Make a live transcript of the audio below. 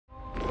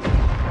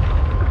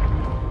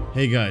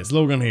Hey guys,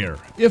 Logan here.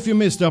 If you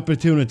missed the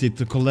opportunity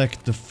to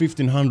collect the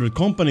 1500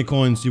 company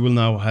coins, you will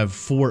now have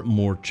 4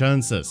 more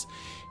chances.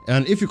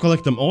 And if you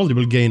collect them all, you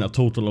will gain a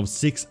total of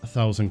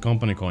 6000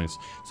 company coins.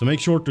 So make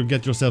sure to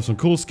get yourself some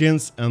cool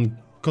skins and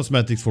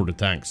cosmetics for the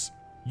tanks.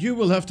 You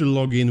will have to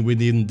log in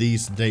within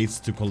these dates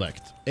to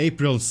collect.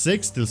 April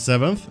 6th till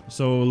 7th,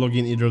 so log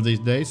in either of these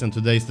days, and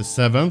today is the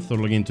 7th, so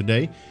log in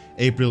today.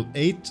 April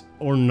 8th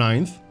or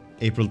 9th.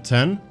 April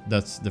 10,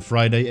 that's the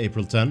Friday,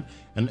 April 10,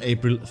 and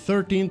April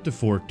 13th to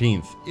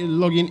 14th.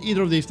 Log in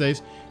either of these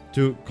days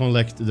to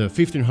collect the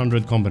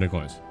 1500 company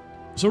coins.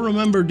 So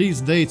remember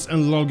these dates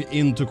and log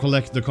in to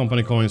collect the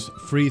company coins.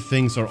 Free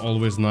things are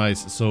always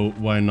nice, so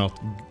why not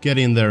get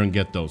in there and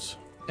get those?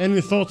 Any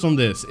thoughts on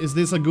this? Is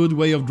this a good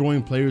way of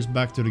drawing players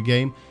back to the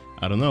game?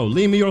 I don't know.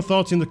 Leave me your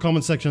thoughts in the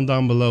comment section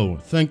down below.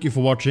 Thank you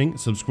for watching,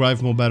 subscribe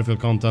for more Battlefield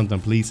content,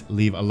 and please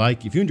leave a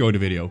like if you enjoyed the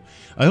video.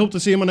 I hope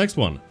to see you in my next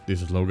one.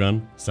 This is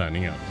Logan,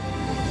 signing out.